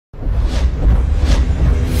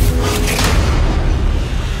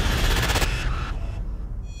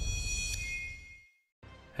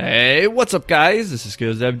Hey, what's up guys? This is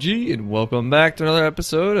JRPG and welcome back to another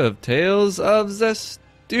episode of Tales of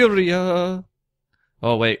Zestiria.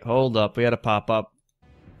 Oh wait, hold up, we had a pop-up.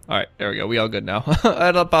 Alright, there we go, we all good now. I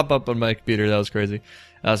had a pop-up on my computer, that was crazy.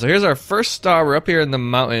 So here's our first star, we're up here in the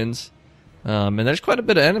mountains. And there's quite a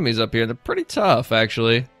bit of enemies up here, they're pretty tough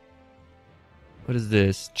actually. What is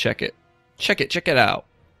this? Check it. Check it out.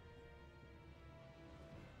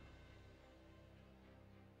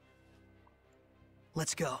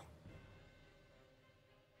 Let's go.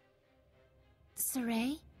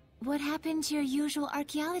 Sorey, what happened to your usual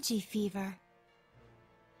archaeology fever?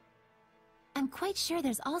 I'm quite sure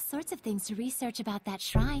there's all sorts of things to research about that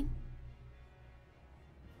shrine.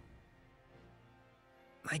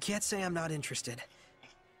 I can't say I'm not interested,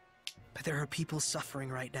 but there are people suffering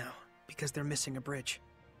right now because they're missing a bridge.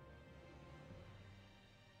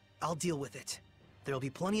 I'll deal with it. There'll be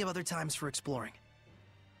plenty of other times for exploring.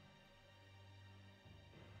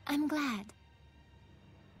 I'm glad.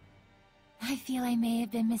 I feel I may have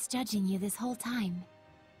been misjudging you this whole time.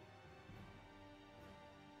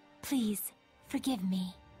 Please, forgive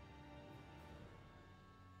me.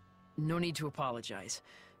 No need to apologize.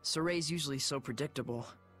 Sorey's usually so predictable.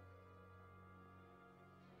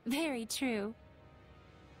 Very true.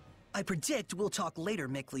 I predict we'll talk later,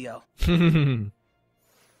 Mikleo.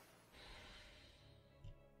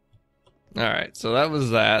 Alright, so that was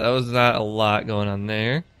that. That was not a lot going on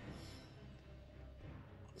there.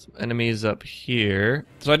 Some enemies up here.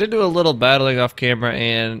 So I did do a little battling off camera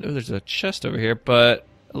and... ooh, there's a chest over here, but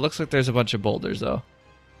it looks like there's a bunch of boulders though.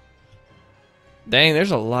 Dang, there's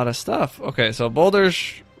a lot of stuff. Okay, so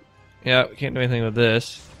boulders... yeah, we can't do anything with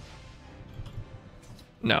this.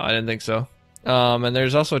 No, I didn't think so. And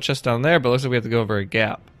there's also a chest down there, but it looks like we have to go over a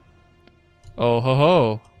gap. Oh ho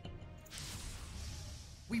ho.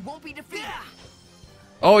 We won't be defeated.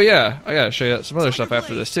 Oh yeah, I gotta show you some other stuff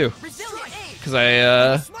after this too. Cause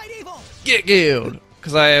I get killed.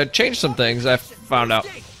 Cause I changed some things I found out.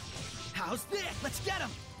 How's this? Let's get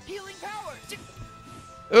him. Healing power.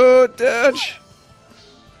 Oh, dodge.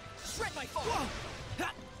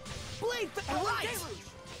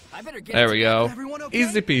 There we go.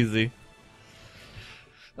 Easy peasy.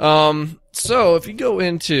 So if you go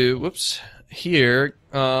into, whoops, here,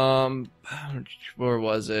 where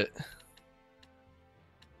was it?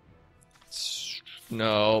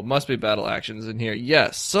 No, must be battle actions in here.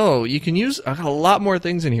 Yes, so you can use a lot more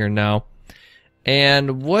things in here now.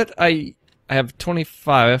 And what I have 25,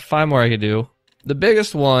 I have 5 more I could do. The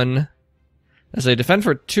biggest one, I say defend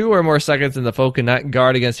for 2 or more seconds and the foe cannot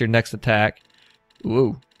guard against your next attack.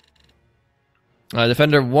 Ooh.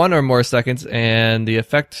 Defender 1 or more seconds and the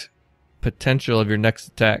effect potential of your next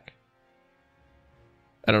attack.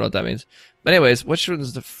 I don't know what that means. But anyways, which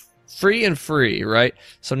one's the free and free, right?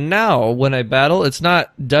 So now when I battle, it's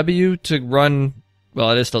not W to run,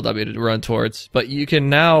 well, it is still W to run towards, but you can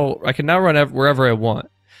now, I can now run wherever I want.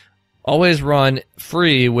 Always run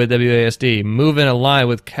free with WASD. Move in a line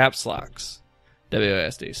with caps locks.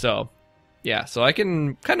 WASD. So, yeah, so I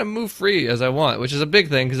can kind of move free as I want, which is a big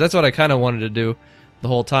thing because that's what I kind of wanted to do the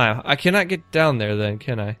whole time. I cannot get down there then,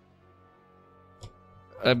 can I?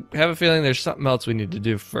 I have a feeling there's something else we need to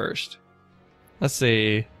do first. Let's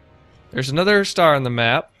see. There's another star on the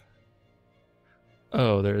map.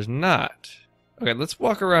 Oh, there's not. Okay, let's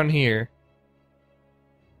walk around here.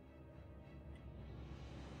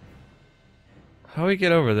 How do we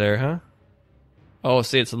get over there, huh? Oh,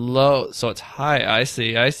 see, it's low, so it's high. I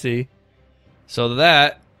see. So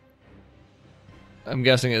that, I'm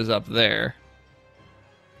guessing, is up there.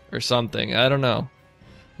 Or something. I don't know.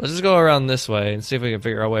 Let's just go around this way and see if we can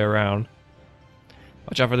figure our way around.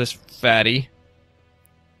 Watch out for this fatty.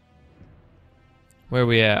 Where are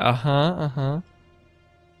we at?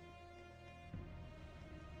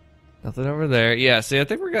 Nothing over there. Yeah, see, I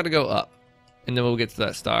think we're gonna go up. And then we'll get to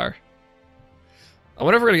that star. I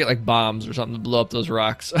wonder if we're gonna get, like, bombs or something to blow up those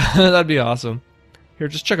rocks. That'd be awesome. Here,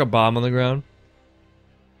 just chuck a bomb on the ground.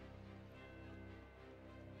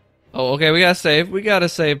 Oh, okay, we gotta save. We got a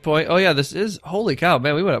save point. Oh, yeah, this is... holy cow,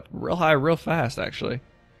 man, we went up real high real fast, actually.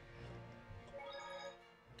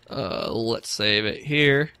 Let's save it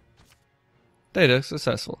here. Data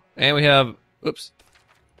successful. And we have... oops.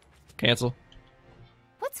 Cancel.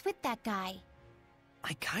 What's with that guy?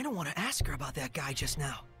 I kind of want to ask her about that guy just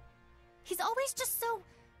now. He's always just so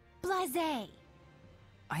blasé.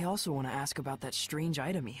 I also want to ask about that strange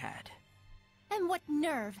item he had. And what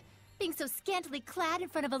nerve, being so scantily clad in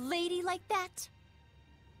front of a lady like that?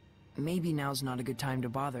 Maybe now's not a good time to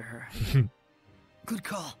bother her. Good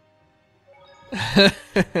call.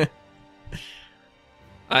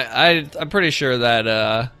 I'm pretty sure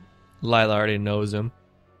that Lila already knows him.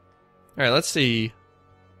 All right, let's see.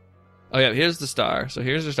 Oh yeah, here's the star. So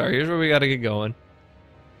here's the star. Here's where we gotta get going.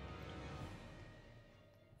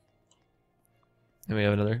 And we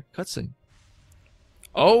have another cutscene.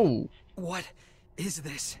 Oh! What is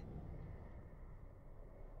this?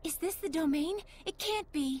 Is this the domain? It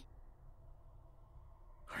can't be.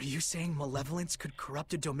 Are you saying malevolence could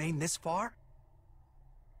corrupt a domain this far?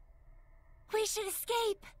 We should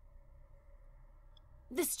escape.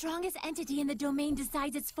 The strongest entity in the domain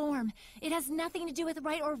decides its form. It has nothing to do with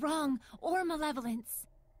right or wrong, or malevolence.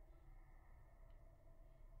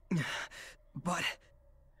 But...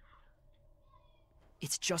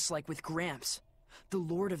 It's just like with Gramps. The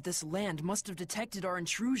lord of this land must have detected our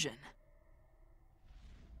intrusion.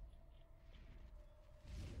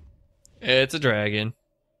 It's a dragon.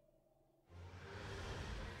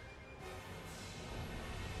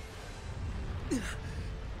 The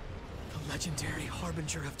legendary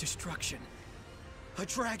harbinger of destruction. A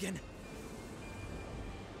dragon.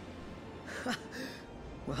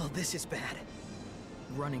 Well, this is bad.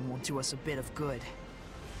 Running won't do us a bit of good.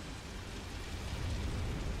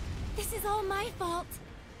 This is all my fault.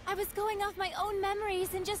 I was going off my own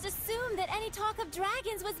memories and just assumed that any talk of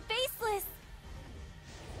dragons was baseless.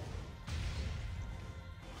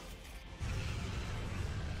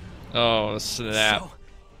 Oh, snap. So,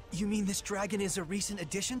 you mean this dragon is a recent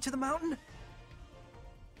addition to the mountain?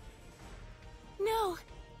 No,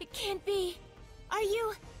 it can't be. Are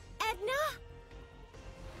you Edna?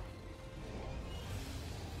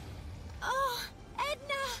 Oh,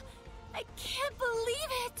 Edna! I can't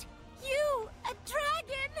believe it! You, a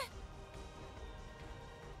dragon!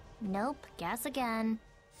 Nope, guess again.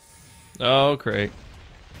 Oh, great.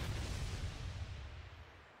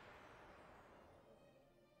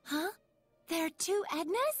 Huh? There are two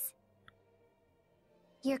Ednas?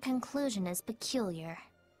 Your conclusion is peculiar.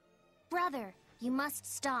 Brother, you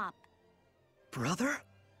must stop. Brother?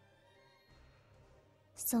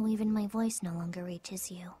 So even my voice no longer reaches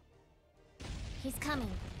you. He's coming.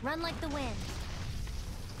 Run like the wind.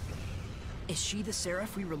 Is she the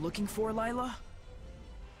Seraph we were looking for, Lila?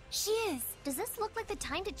 She is. Does this look like the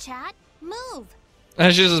time to chat? Move!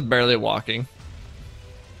 And she's just barely walking.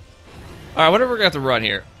 Alright, what if we're gonna have to run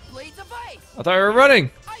here? Blades of ice! I thought we were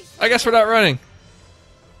running. I guess we're not running.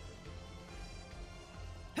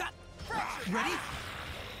 Ready?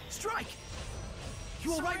 Strike!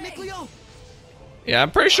 You alright, Mikleo? Yeah,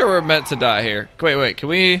 I'm pretty sure we're meant to die here. Wait, can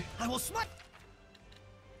we... I will smite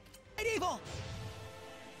evil!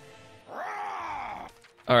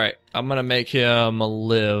 Alright, I'm gonna make him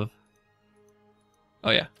live.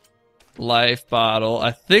 Oh yeah. Life bottle.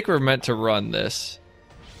 I think we're meant to run this.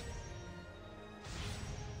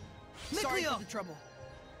 Sorry for Mikleo! the trouble.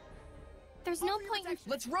 There's no point in...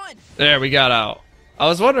 Let's run! There, we got out. I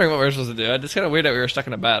was wondering what we were supposed to do. It's kind of weird that we were stuck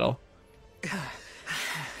in a battle.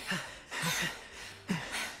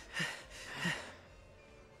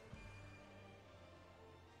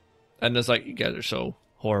 And it's like, you guys are so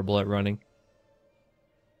horrible at running.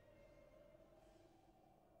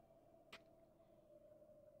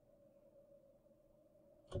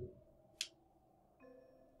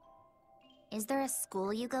 Is there a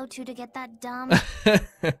school you go to get that dumb?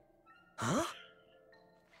 Huh?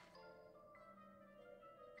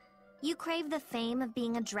 You crave the fame of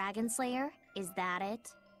being a dragon slayer? Is that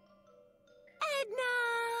it? Edna!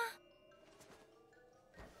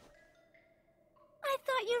 I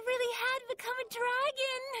thought you really had become a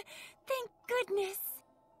dragon! Thank goodness.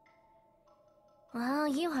 Well,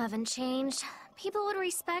 you haven't changed. People would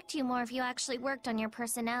respect you more if you actually worked on your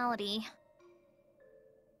personality.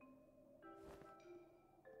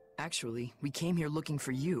 Actually, we came here looking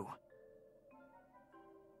for you.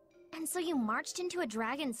 And so you marched into a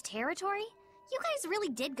dragon's territory? You guys really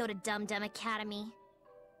did go to Dum Dum Academy.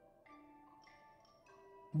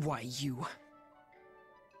 Why, you?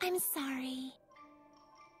 I'm sorry.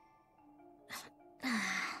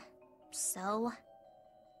 So?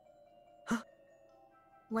 Huh?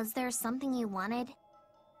 Was there something you wanted?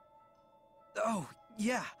 Oh,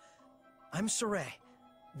 yeah. I'm Sorey.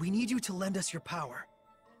 We need you to lend us your power.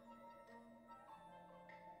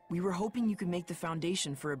 We were hoping you could make the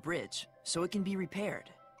foundation for a bridge, so it can be repaired.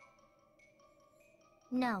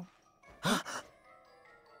 No.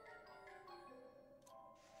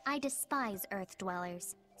 I despise Earth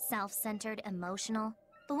dwellers. Self-centered, emotional.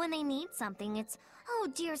 But when they need something, it's, oh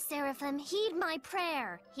dear Seraphim, heed my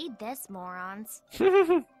prayer. Heed this, morons.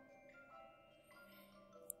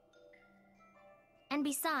 And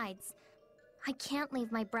besides, I can't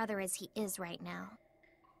leave my brother as he is right now.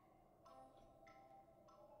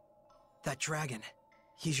 That dragon.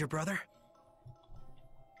 He's your brother?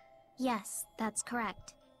 Yes, that's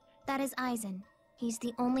correct. That is Eisen. He's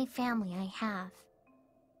the only family I have.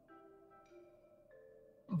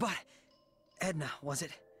 But, Edna, was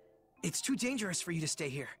it? It's too dangerous for you to stay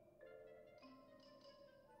here.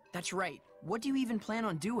 That's right. What do you even plan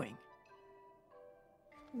on doing?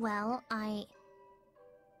 Well, I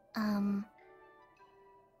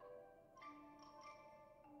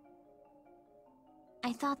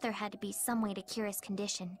thought there had to be some way to cure his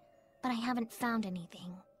condition, but I haven't found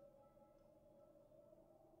anything.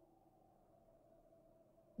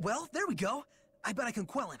 Well, there we go. I bet I can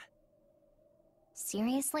quell him.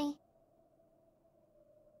 Seriously?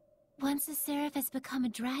 Once a seraph has become a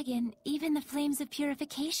dragon, even the flames of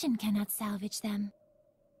purification cannot salvage them.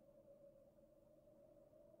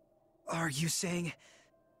 Are you saying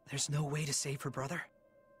there's no way to save her brother?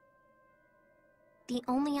 The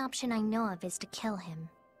only option I know of is to kill him.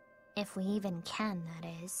 If we even can, that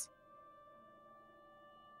is.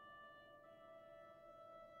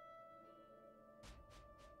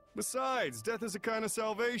 Besides, death is a kind of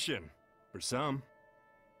salvation. For some.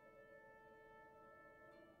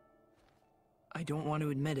 I don't want to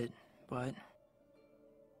admit it, but...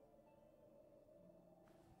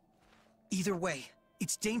 Either way,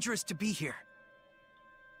 it's dangerous to be here.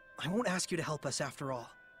 I won't ask you to help us after all,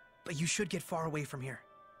 but you should get far away from here.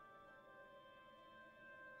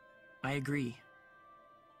 I agree.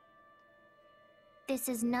 This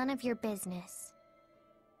is none of your business.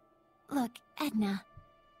 Look, Edna.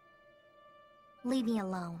 Leave me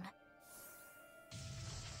alone.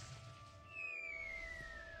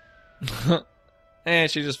 And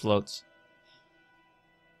she just floats.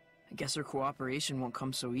 I guess our cooperation won't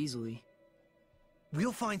come so easily.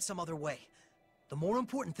 We'll find some other way. The more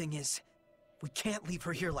important thing is, we can't leave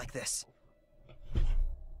her here like this.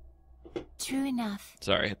 True enough.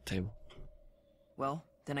 Sorry, hit the table. Well,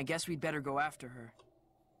 then I guess we'd better go after her.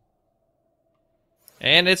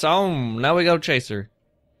 And it's on. Now we go chase her.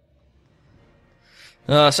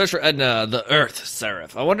 Search for Edna, the Earth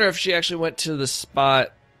Seraph. I wonder if she actually went to the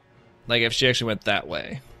spot, like if she actually went that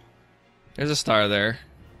way. There's a star there.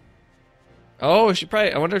 Oh, she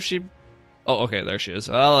probably, I wonder if she, oh, okay, there she is.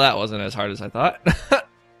 Well, that wasn't as hard as I thought.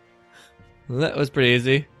 That was pretty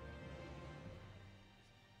easy.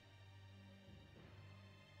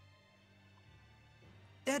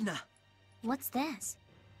 Edna! What's this?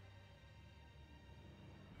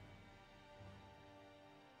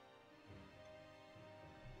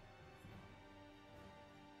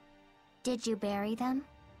 Did you bury them?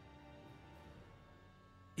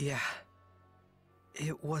 Yeah.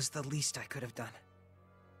 It was the least I could have done.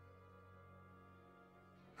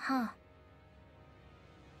 Huh.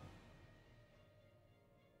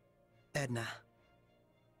 Edna.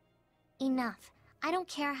 Enough. I don't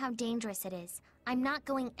care how dangerous it is. I'm not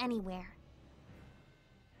going anywhere.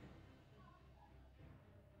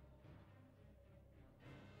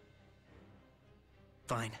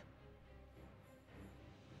 Fine.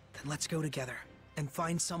 Then let's go together and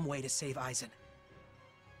find some way to save Eisen.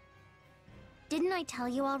 Didn't I tell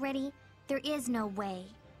you already? There is no way.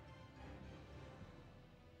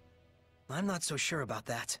 I'm not so sure about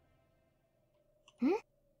that. Hmm?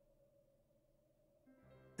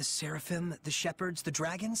 The Seraphim, the Shepherds, the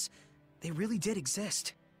Dragons, they really did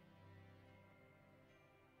exist.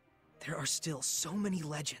 There are still so many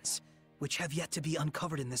legends which have yet to be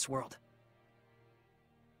uncovered in this world.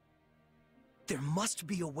 There must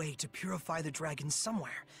be a way to purify the dragons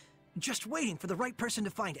somewhere, just waiting for the right person to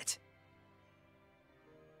find it.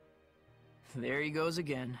 There he goes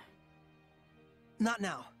again. Not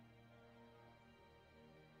now.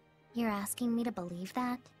 You're asking me to believe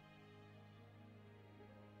that?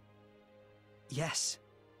 Yes.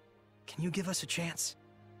 Can you give us a chance?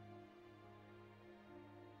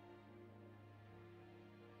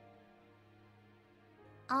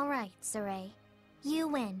 All right, Sorey. You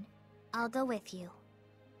win. I'll go with you.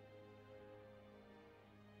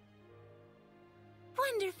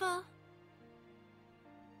 Wonderful.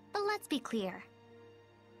 But let's be clear.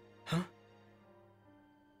 Huh?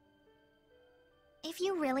 If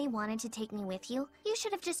you really wanted to take me with you, you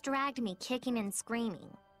should have just dragged me kicking and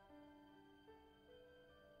screaming.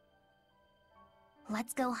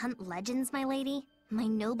 Let's go hunt legends, my lady. My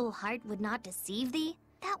noble heart would not deceive thee.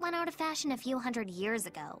 That went out of fashion a few hundred years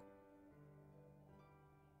ago.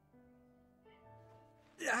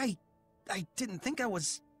 I didn't think I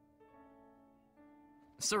was...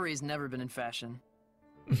 Sorey's never been in fashion.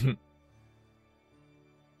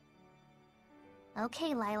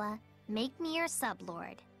 Okay, Lila. Make me your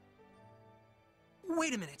sublord.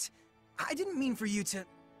 Wait a minute. I didn't mean for you to...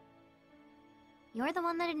 You're the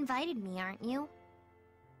one that invited me, aren't you?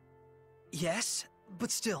 Yes,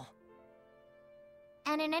 but still.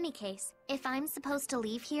 And in any case, if I'm supposed to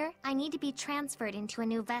leave here, I need to be transferred into a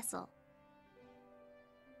new vessel.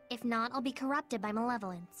 If not, I'll be corrupted by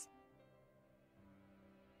malevolence.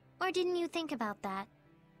 Or didn't you think about that?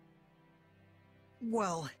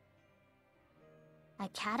 Well...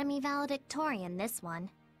 Academy valedictorian, this one.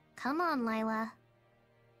 Come on, Lila.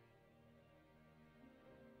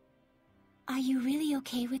 Are you really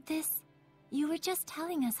okay with this? You were just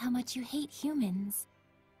telling us how much you hate humans.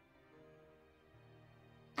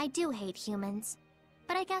 I do hate humans,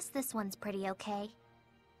 but I guess this one's pretty okay.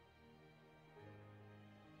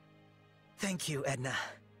 Thank you, Edna.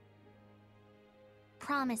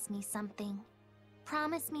 Promise me something.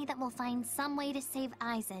 Promise me that we'll find some way to save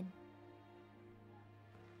Aizen.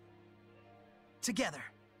 Together.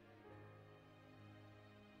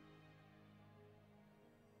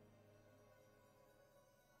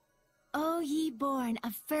 O ye born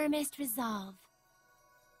of firmest resolve.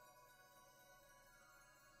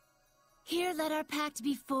 Here let our pact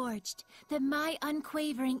be forged, that my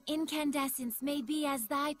unquavering incandescence may be as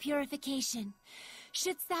thy purification.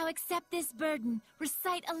 Shouldst thou accept this burden,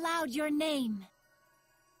 recite aloud your name.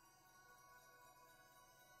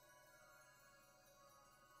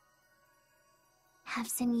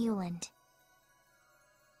 Hefson Euland.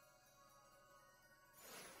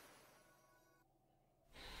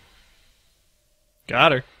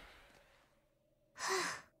 Got her.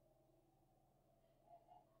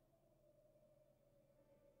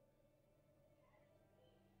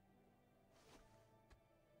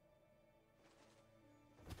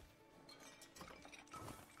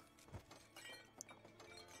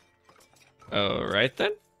 All right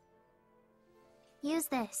then. Use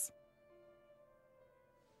this.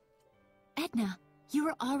 Edna, you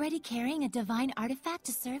were already carrying a divine artifact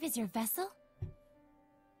to serve as your vessel?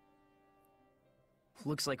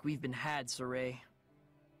 Looks like we've been had, Sorey.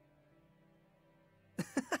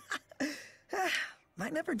 I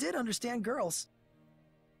never did understand girls.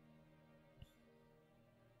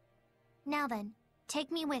 Now then,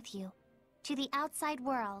 take me with you. To the outside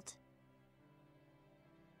world.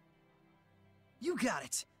 You got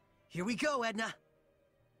it. Here we go, Edna.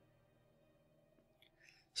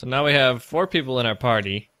 So now we have 4 people in our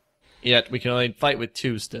party, yet we can only fight with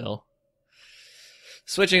 2 still.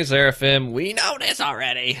 Switching Seraphim, we know this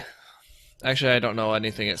already. Actually, I don't know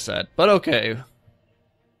anything it said, but okay.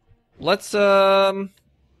 Let's, Oh.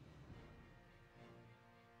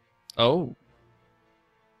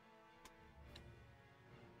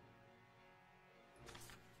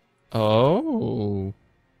 Oh.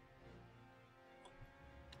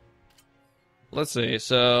 Let's see,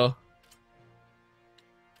 so...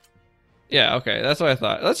 Yeah, okay, that's what I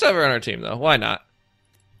thought. Let's have her on our team, though. Why not?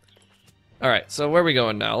 Alright, so where are we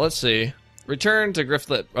going now? Let's see. Return to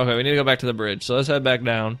Grifflet. Okay, we need to go back to the bridge, so let's head back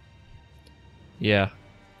down. Yeah.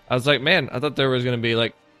 I was like, man, I thought there was going to be,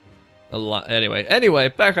 like, a lot. Anyway,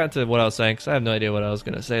 back onto what I was saying, because I have no idea what I was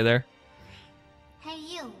going to say there. Hey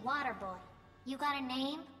you, water boy. You got a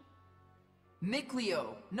name?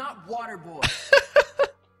 Mikleo, not Waterboy.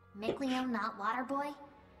 Mikleo, not water boy?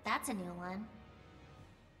 That's a new one.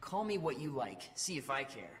 Call me what you like. See if I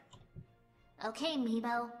care. Okay,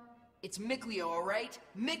 Meebo. It's Mikleo, alright?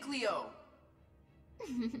 Mikleo!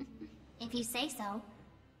 If you say so.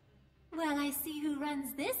 Well, I see who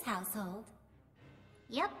runs this household.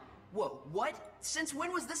 Yep. Whoa, what? Since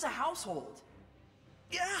when was this a household?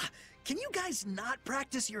 Yeah, can you guys not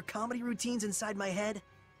practice your comedy routines inside my head?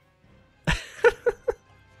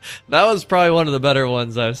 That was probably one of the better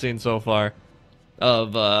ones I've seen so far.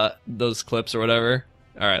 Of, those clips or whatever.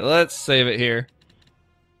 Alright, let's save it here.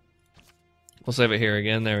 We'll save it here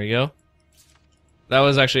again. There we go. That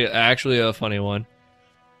was actually a funny one.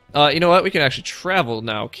 You know what? We can actually travel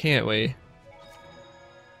now, can't we?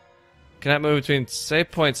 Can I move between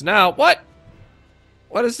save points now? What?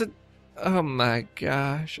 What is it? Oh my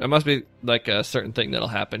gosh. It must be like a certain thing that'll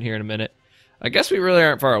happen here in a minute. I guess we really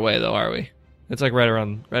aren't far away though, are we? It's like right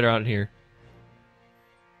around here.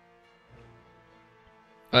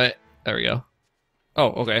 Alright, there we go. Oh,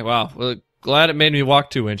 okay, wow. Well, glad it made me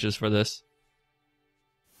walk 2 inches for this.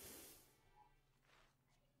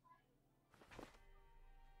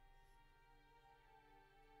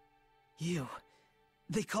 You.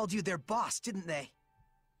 They called you their boss, didn't they?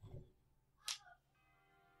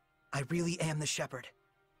 I really am the shepherd.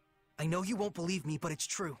 I know you won't believe me, but it's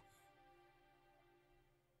true.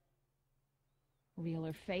 Real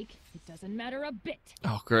or fake, it doesn't matter a bit.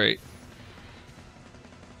 Oh, great.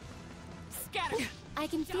 Scatter! I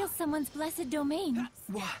can feel someone's blessed domain.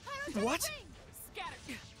 What? Scatter!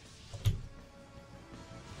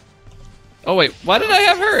 Oh wait, why did I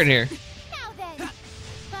have her in here? Now then,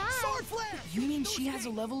 bye. Sword flare! You mean she has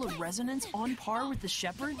level of resonance on par with the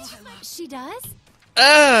shepherds? She does?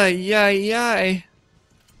 Yay.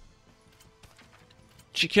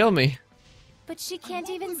 She killed me. But she can't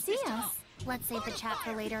even see us. Let's save the chat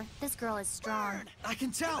for later. This girl is strong. I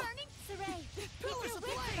can tell. Sorey, people are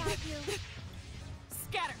worried about you.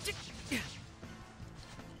 Scatter!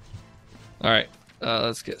 Alright,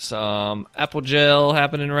 let's get some apple gel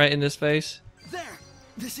happening right in this face. There.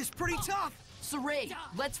 This is pretty tough. Sorey,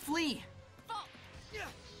 let's flee!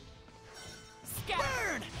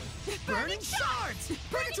 Burn! Burning shards!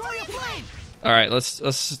 Purgatory flame! Alright,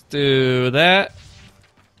 let's do that.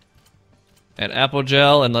 And apple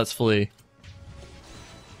gel, and let's flee.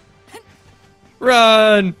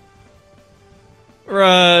 Run!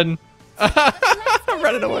 Run! I'm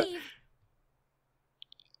running away.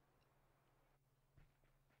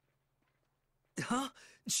 Huh?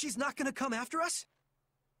 She's not gonna come after us?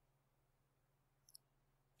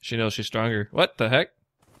 She knows she's stronger. What the heck?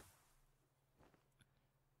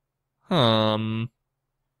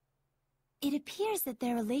 It appears that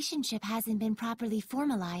their relationship hasn't been properly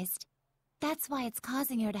formalized. That's why it's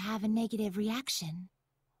causing her to have a negative reaction.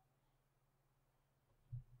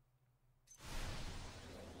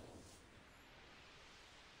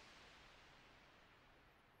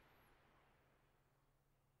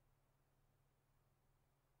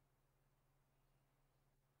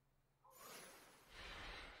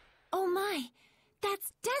 Oh my!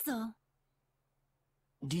 That's Dezel!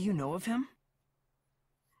 Do you know of him?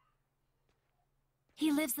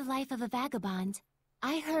 He lives the life of a vagabond.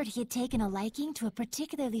 I heard he had taken a liking to a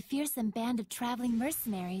particularly fearsome band of traveling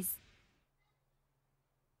mercenaries.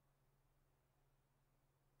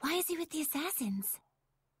 Why is he with the assassins?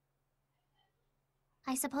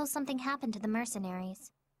 I suppose something happened to the mercenaries.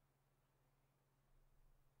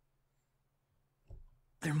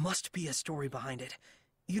 There must be a story behind it.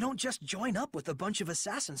 You don't just join up with a bunch of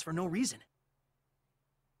assassins for no reason.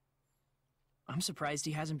 I'm surprised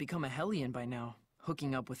he hasn't become a Hellion by now,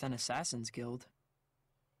 hooking up with an assassin's guild.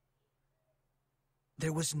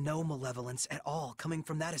 There was no malevolence at all coming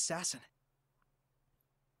from that assassin.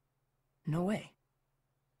 No way.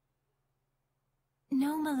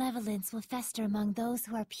 No malevolence will fester among those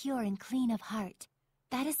who are pure and clean of heart.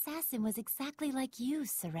 That assassin was exactly like you,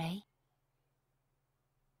 Sorey.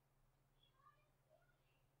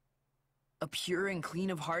 A pure and clean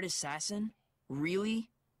of heart assassin? Really?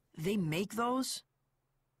 They make those?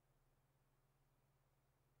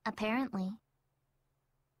 Apparently.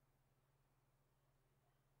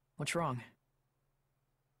 What's wrong?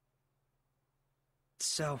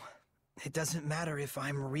 So, it doesn't matter if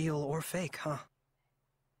I'm real or fake, huh?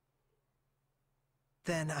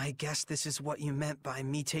 Then I guess this is what you meant by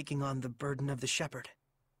me taking on the burden of the shepherd.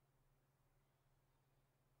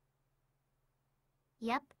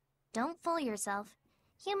 Yep. Don't fool yourself.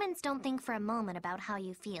 Humans don't think for a moment about how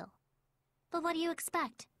you feel. But what do you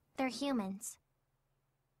expect? They're humans.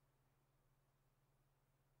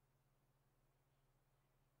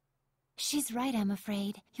 She's right, I'm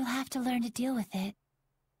afraid. You'll have to learn to deal with it.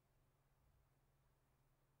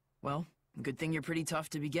 Well, good thing you're pretty tough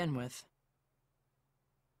to begin with.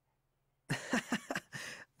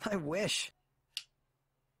 I wish.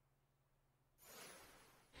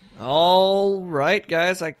 Alright,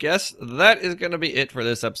 guys, I guess that is going to be it for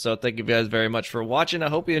this episode. Thank you guys very much for watching. I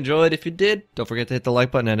hope you enjoyed. If you did, don't forget to hit the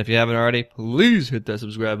like button. And if you haven't already, please hit that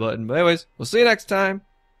subscribe button. But anyways, we'll see you next time.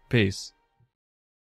 Peace.